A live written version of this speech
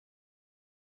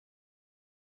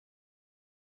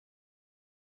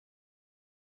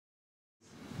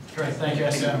Great, thank you,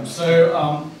 SM. So,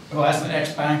 well, as an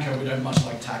ex-banker, we don't much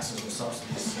like taxes or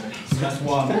subsidies, so that's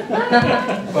one.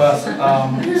 But,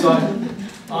 so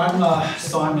I'm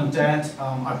Simon Dent.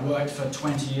 I've worked for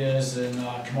 20 years in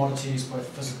commodities, both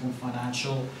physical and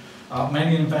financial,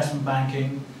 mainly investment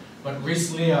banking. But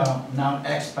recently, now an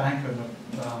ex-banker,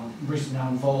 recently now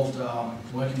involved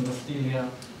working with Althelia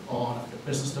on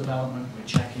business development. We're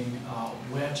checking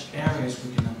which areas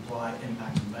we can apply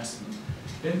impact investment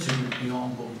into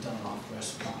beyond what we've done in our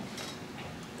first fund.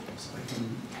 So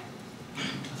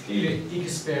Althelia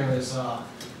Ecosphere is a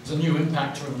new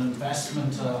impact-driven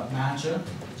investment manager.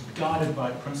 It's guided by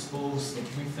principles that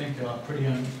we think are pretty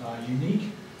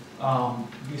unique.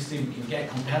 We see we can get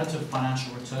competitive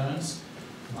financial returns,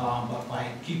 but by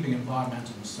keeping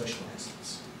environmental and social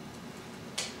excellence.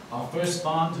 Our first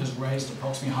fund has raised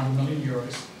approximately 100 million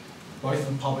euros, both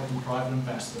from public and private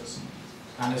investors,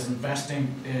 and is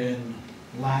investing in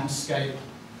landscape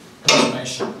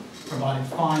conservation, providing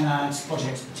finance,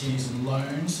 project expertise, and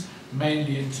loans,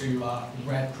 mainly into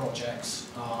RED projects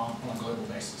on a global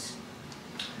basis.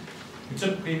 We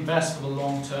typically invest for the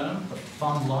long term, but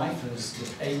fund life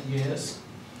is 8 years,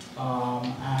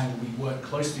 and we work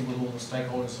closely with all the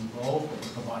stakeholders involved, but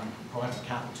we're providing private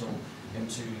capital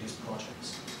into these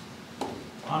projects.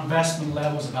 Our investment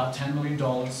level is about $10 million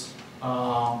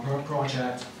per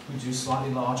project. We do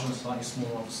slightly larger and slightly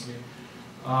smaller, obviously.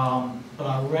 But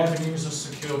our revenues are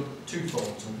secured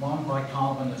twofold. So one, by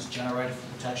carbon that's generated for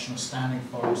protection of standing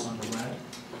forests under RED,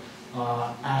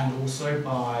 and also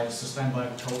by sustainable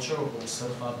agriculture or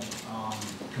certified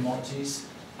commodities,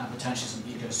 and potentially some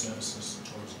eco-services and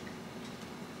tourism.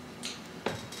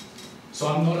 So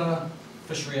I'm not a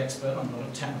fishery expert, I'm not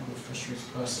a technical fisheries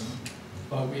person,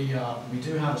 but we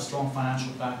do have a strong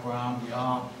financial background. We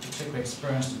are particularly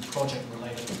experienced in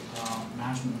project-related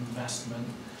management and investment.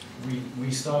 We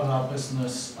started our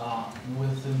business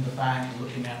within the bank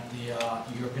looking at the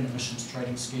European Emissions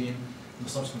Trading Scheme and the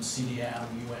subsequent CDM,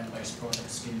 UN-based project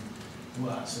scheme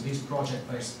work. So these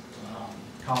project-based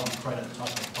carbon credit type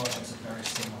of projects are very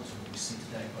similar to what we see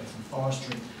today, both in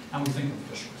forestry and we think of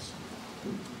fisheries.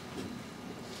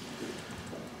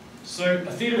 So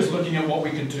Althelia is looking at what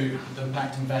we could do with the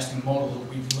impact investing model that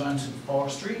we've learned in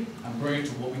forestry and bring it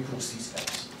to what we call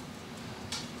seascapes.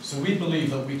 So we believe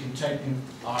that we can take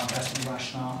our investment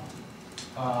rationale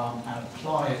and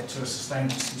apply it to a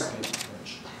sustainable seascape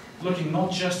approach. Looking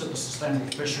not just at the sustainable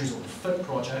fisheries or the FIT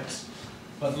projects,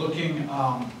 but looking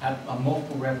at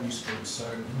multiple revenue streams, so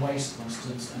waste, for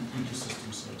instance, and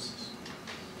ecosystem services.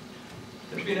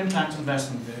 If it would be an impact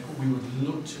investment vehicle, we would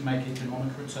look to make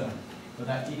economic return, but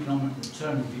that economic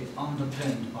return would be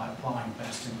underpinned by applying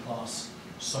best-in-class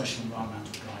social and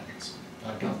environmental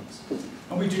governance.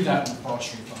 And we do that in the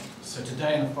forestry fund. So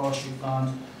today in the forestry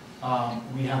fund,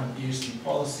 we have an ESG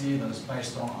policy that is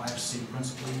based on IFC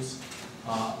principles.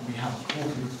 We have a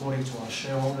quarterly reporting to our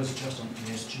shareholders just on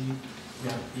ESG. We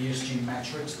have ESG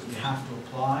metrics that we have to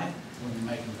apply when we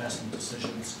make investment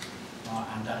decisions,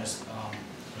 and that is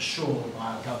assured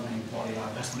by our governing body, our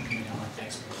investment committee, and our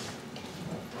experts.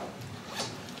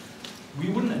 We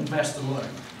wouldn't invest alone.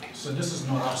 So this is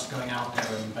not us going out there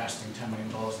and investing $10 million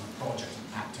in a project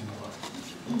and acting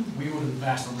alone. We would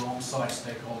invest alongside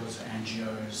stakeholders,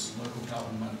 NGOs, local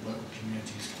government, local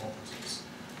communities, cooperatives.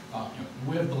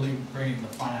 We're bringing the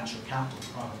financial capital,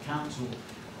 private capital,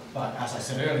 but as I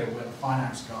said earlier, we're the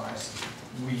finance guys.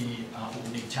 We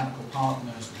will need technical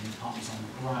partners, we need partners on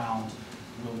the ground,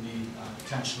 we'll need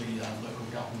potentially local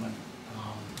government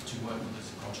to work with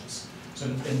these projects. So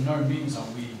in no means are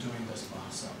we doing this by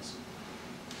ourselves.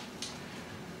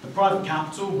 The private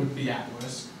capital would be at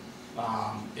risk.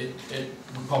 It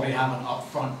would probably have an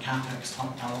upfront capex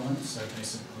element, so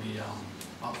basically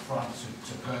upfront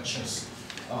to purchase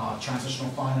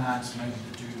transitional finance, maybe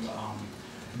to do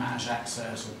managed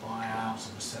access or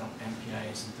buyouts or to set up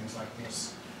MPAs and things like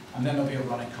this. And then there'll be a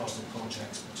running cost of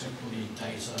projects, particularly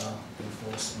data,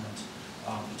 enforcement,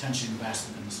 potentially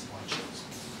investment in the supply chains.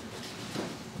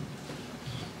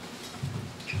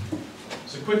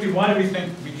 So quickly, why do we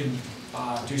think we can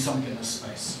do something in this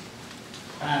space?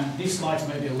 And these slides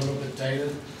may be a little bit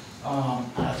dated, and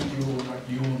I think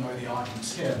you all know the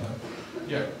arguments here, but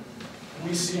yeah,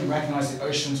 we see and recognize the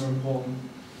oceans are important.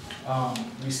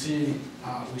 We see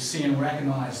and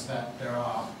recognize that there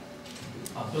are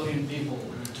 1 billion people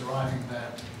who are deriving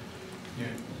their,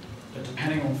 they're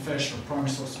depending on fish for a primary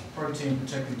source of protein,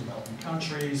 particularly in developing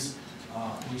countries.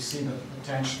 We see that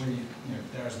potentially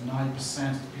there's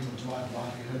 90% of people derive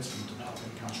livelihoods from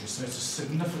developing countries, so it's a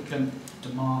significant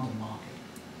demand and market.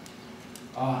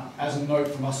 As a note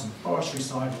from us on the forestry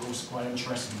side, we're also quite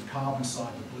interested in the carbon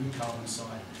side, the blue carbon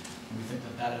side, And we think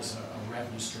that that is a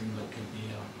revenue stream that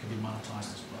could be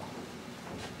monetized as well.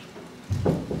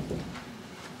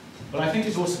 But I think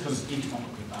it's also because it's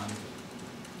economically valuable.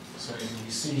 So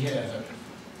you see here that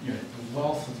the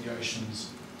wealth of the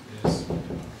oceans is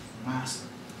massive.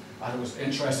 I thought it was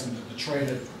interesting that the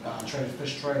traded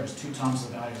fish trade was 2 times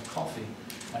the value of coffee,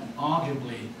 and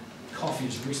arguably coffee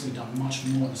has recently done much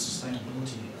more in the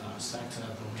sustainability sector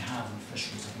than we have in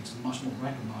fisheries. I think it's much more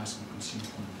recognized from a consumer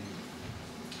point of view.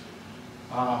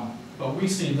 But we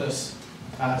see this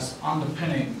as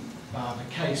underpinning the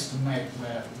case to make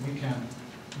where we can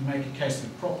make a case for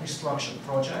properly structured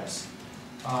projects.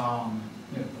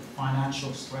 The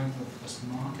financial strength of this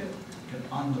market can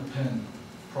underpin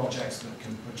projects that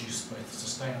can produce both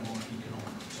sustainable and economic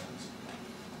returns.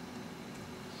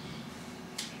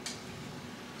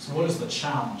 So what is the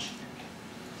challenge?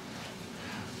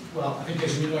 Well, I think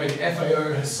as you know, the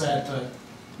FAO has said that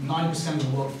 90%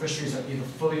 of the world fisheries are either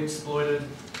fully exploited,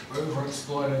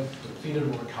 overexploited, depleted,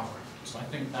 or recovering. So I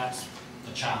think that's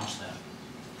the challenge there.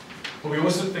 But we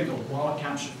also think that wild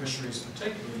capture fisheries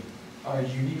particularly are a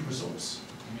unique resource.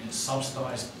 I mean, it's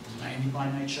subsidized mainly by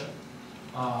nature.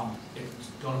 It's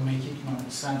got to make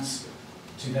economic sense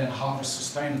to then harvest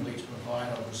sustainably to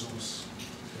provide a resource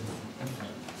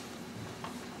infinite.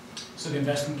 So the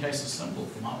investment case is simple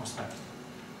from our perspective.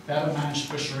 Better managed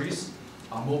fisheries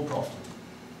are more profitable.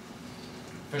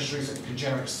 Fisheries that can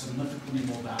generate significantly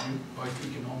more value, both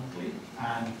economically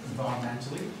and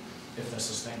environmentally, if they're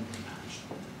sustainably managed.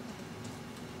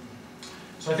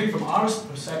 So I think from our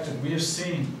perspective, we have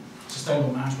seen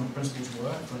sustainable management principles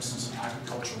work, for instance, in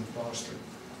agriculture and forestry.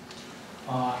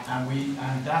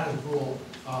 And that has brought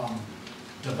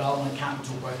development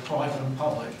capital, both private and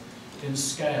public, in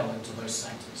scale into those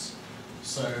sectors.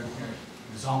 So,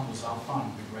 examples are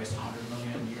fund. We've raised 100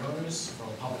 million euros for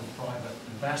public and private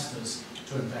investors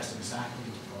to invest exactly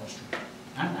into forestry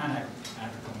and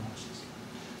agriculture.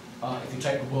 If you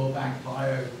take the World Bank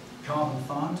Biocarbon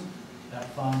Fund, that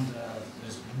fund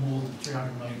there's more than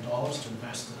 $300 million to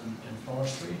invest in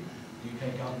forestry. The UK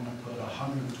government put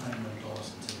 $120 million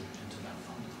into that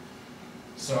fund.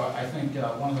 So I think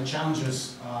one of the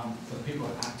challenges for the people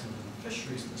active in the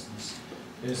fisheries business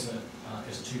is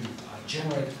to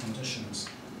generate the conditions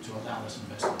to allow this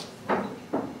investment to flow.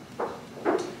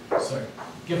 So,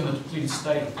 given the depleted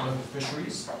state of global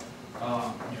fisheries,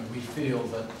 we feel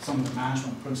that some of the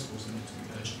management principles need to be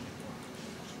urgently applied.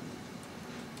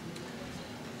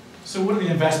 So, what are the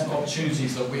investment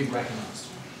opportunities that we've recognised?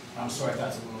 I'm sorry if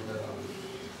that's a little bit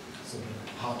sort of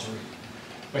hard to read,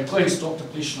 but clearly stock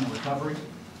depletion and recovery.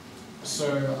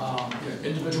 So,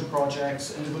 individual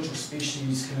projects, individual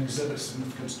species can exhibit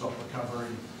significant stock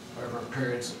recovery over a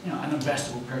period, an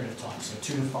investable period of time, so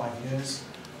 2 to 5 years.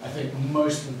 I think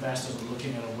most investors are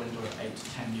looking at a window of 8 to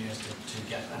 10 years to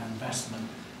get an investment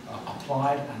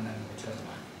applied and then return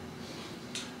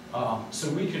back.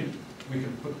 So we can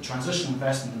put transitional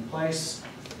investment in place.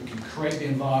 We can create the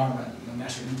environment and the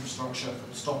necessary infrastructure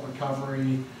for stock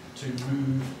recovery to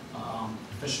move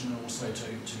fishermen also to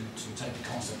take the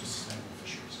concept of sustainable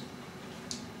fisheries.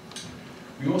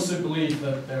 We also believe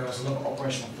that there is a lot of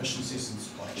operational efficiencies in the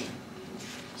supply chain.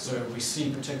 So we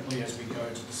see, particularly as we go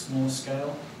to the small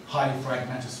scale, highly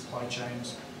fragmented supply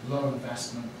chains, low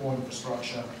investment, poor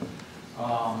infrastructure,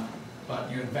 but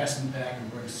your investment there can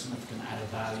bring significant added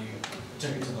value,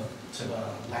 particularly to the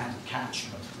land catch,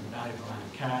 the value of the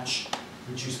land catch,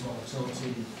 reduce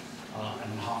volatility,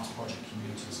 and enhance project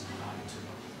communities and the value to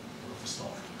the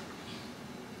stock.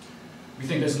 We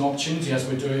think there's an opportunity, as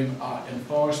we're doing in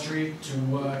forestry, to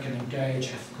work and engage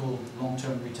ethical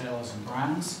long-term retailers and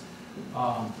brands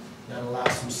that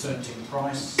allows some certainty in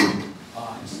price.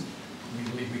 We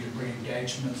believe we can bring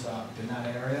engagement in that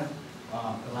area.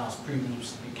 Allows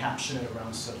premiums to be captured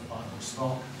around certifiable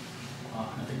stock.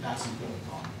 And I think that's an important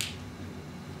part.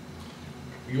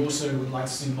 We also would like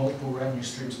to see multiple revenue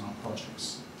streams in our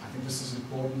projects. I think this is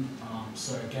important.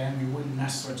 So again, we wouldn't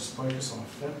necessarily just focus on a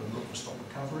flip and look for stock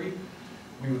recovery.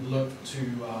 We would look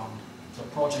to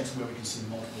projects where we can see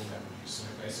multiple revenues. So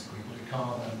basically blue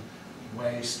carbon,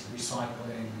 waste,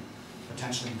 recycling,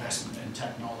 potential investment in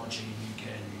technology, new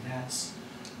gear, new nets,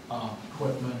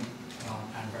 equipment,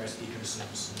 and various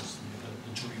eco-services,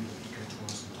 the dream of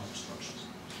eco-tourism type structures.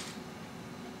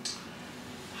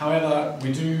 However,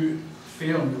 we do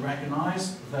feel and we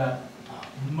recognise that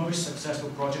most successful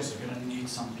projects are going to need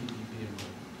some PPP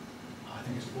involvement. I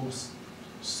think it's almost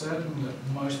certain that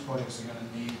most projects are going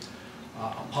to need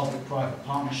a public-private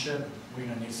partnership. We're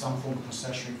going to need some form of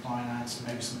concessionary finance,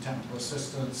 maybe some technical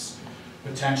assistance,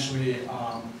 potentially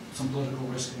some political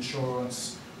risk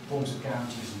insurance, forms of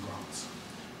guarantees and grants.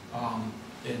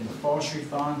 In the forestry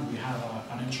fund, we have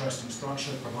an interesting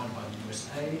structure provided by the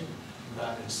USAID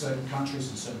that in certain countries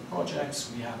and certain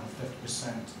projects, we have a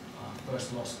 50%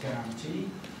 first loss guarantee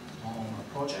on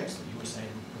projects that USAID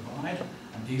would provide.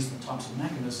 And these are the types of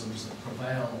mechanisms that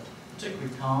prevail,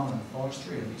 particularly carbon and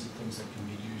forestry, and these are things that can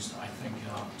be used, I think,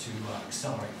 to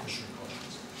accelerate fishery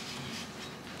projects.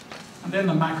 And then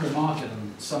the macro market,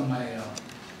 and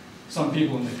some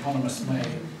people and economists may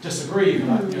disagree,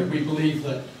 but we believe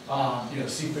that the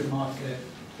seafood market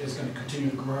is going to continue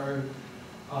to grow.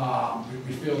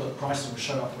 We feel that prices will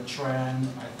show upward trend.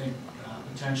 I think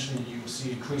potentially you will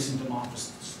see increasing demand for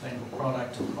sustainable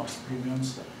product and price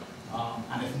premiums,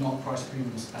 and if not price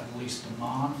premiums, at least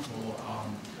demand for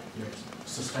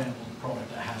sustainable product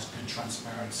that has good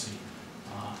transparency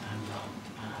and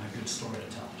a good story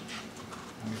to tell.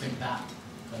 And we think that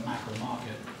the macro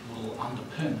market will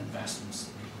underpin investments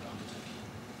that we would undertake.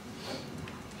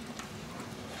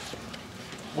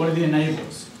 What are the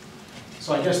enablers?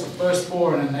 So I guess the first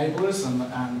four are enablers,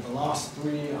 and the last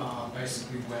three are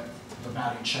basically where the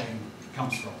value chain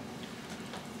comes from.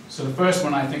 So the first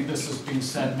one, I think this has been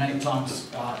said many times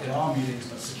in our meetings,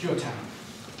 but secure talent.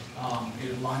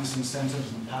 It aligns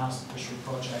incentives and empowers the fishery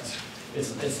projects.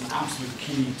 It's an absolute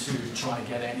key to try to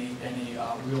get any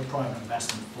real private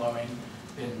investment flowing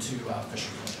into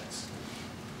fishery projects.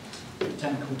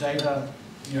 Technical data,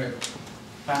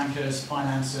 bankers,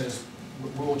 financiers,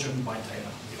 we're all driven by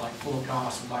data. We like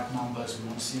forecasts, we like numbers, we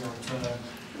want to see a return,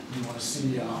 we want to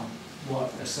see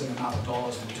what a certain amount of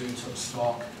dollars will do to the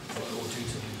stock or it will do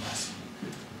to the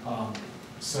investment.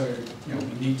 So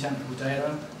we need technical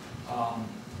data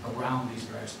around these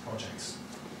various projects.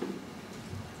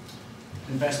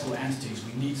 Investable entities,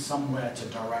 we need somewhere to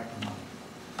direct the money.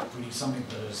 We need something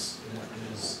that is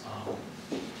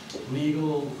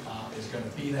legal, is going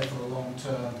to be there for the long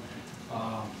term,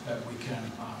 that we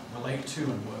can relate to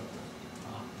and work with.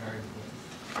 Very important.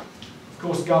 Of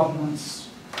course, governance,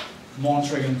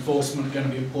 monitoring and enforcement are going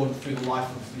to be important through the life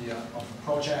of the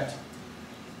project.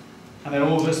 And then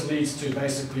all this leads to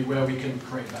basically where we can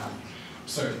create value.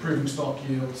 So improving stock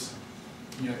yields,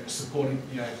 supporting,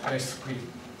 basically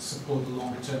support the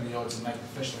longer term yields and make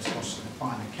the fish less costly to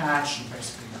find and catch, and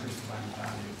basically increase the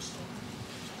value of the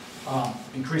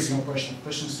stock. Increasing operational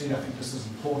efficiency, I think this is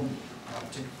important,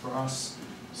 particularly for us.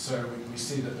 So we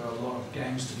see that there are a lot of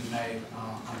gains to be made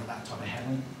under that type of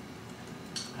heading.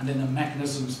 And then the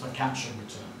mechanisms for capture and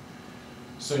return.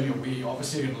 So we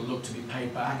obviously are going to look to be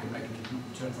paid back and make an economic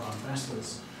return for our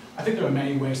investors. I think there are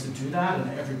many ways to do that,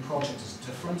 and every project is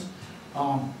different.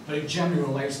 But it generally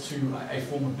relates to a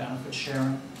form of benefit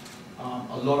sharing.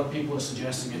 A lot of people are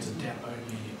suggesting it's a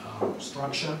debt-only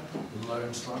structure,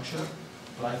 loan structure,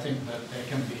 but I think that there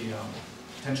can be a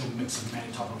potential mix of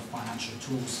many types of financial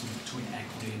tools between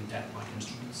equity and debt-like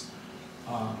instruments.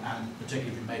 And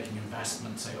particularly if you're making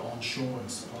investments, say, onshore in the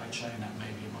supply chain, that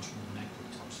may be a much more than equity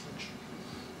type structure.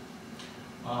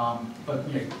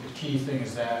 But the key thing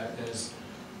is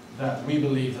that we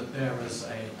believe that there is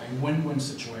a win-win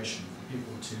situation for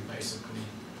people to basically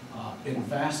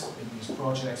invest in these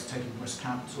projects, taking risk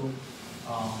capital,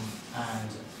 and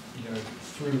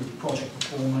through project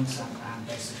performance and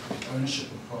basically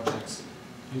ownership of projects,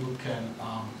 people can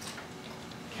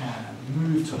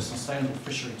move to a sustainable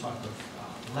fishery type of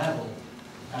level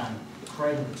and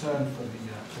create a return for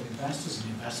the investors, and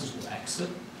the investors will exit,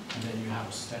 and then you have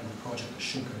a sustainable project that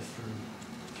should go through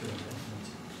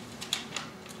infinity.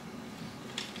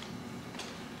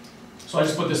 So I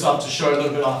just put this up to show a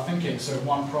little bit of our thinking. So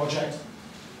one project,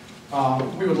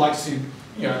 we would like to see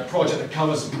a project that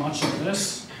covers much of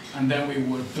this, and then we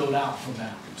would build out from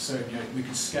there. So we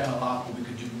could scale up, or we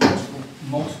could do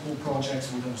multiple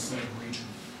projects within a certain region.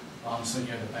 So the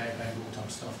Bay of Bengal type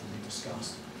stuff that we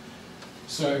discussed.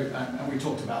 So and we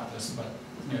talked about this, but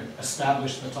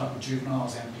establish the type of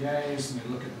juveniles, MPAs,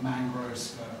 look at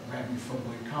mangroves for revenue from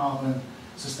blue carbon,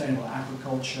 sustainable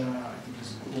agriculture, I think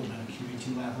is important at a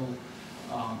QET level.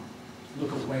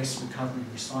 Look at waste recovery,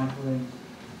 recycling.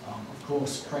 Of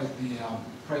course, create the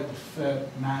FIT,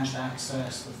 managed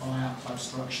access, the buyout type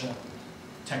structure,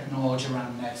 technology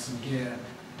around nets and gear,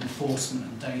 enforcement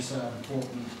and data,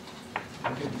 important.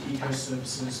 Look at the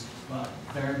eco-services, but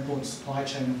very important supply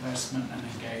chain investment, and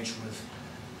engage with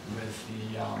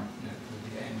the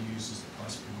end users, the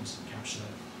price premiums, and capture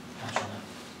that.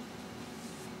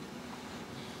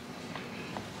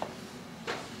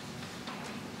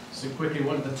 So quickly,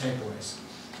 what are the takeaways?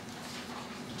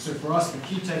 So for us, the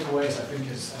key takeaways, I think,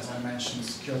 is, as I mentioned,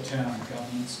 secure tenor and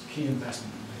governance, key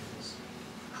investment enablers.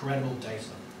 Credible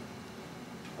data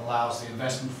allows the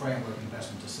investment framework and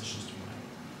investment decisions to be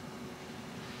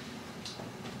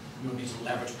made. You'll need to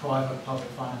leverage private public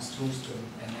finance tools to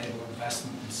enable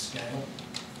investment and scale.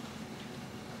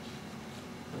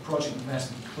 The project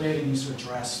investment clearly needs to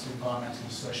address the environmental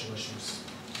and social issues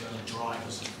that are the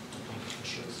drivers of depleted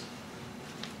fisheries.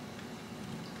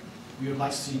 We would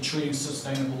like to see treating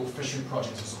sustainable fishery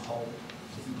projects as a whole.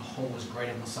 I think the whole is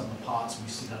greater than the sum of the parts, and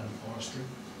we see that in forestry.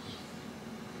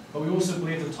 But we also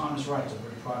believe the time is right to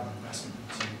bring private investment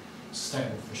into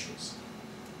sustainable fisheries,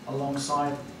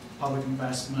 alongside public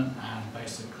investment and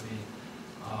basically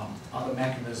other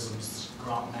mechanisms,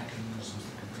 grant mechanisms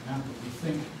that can bring that. But we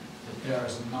think that there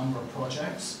is a number of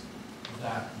projects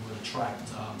that would attract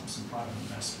some private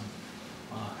investment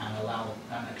and allow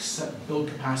and build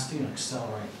capacity and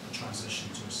accelerate the transition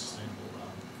to sustainable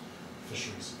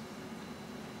fisheries.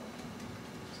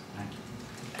 Thank you.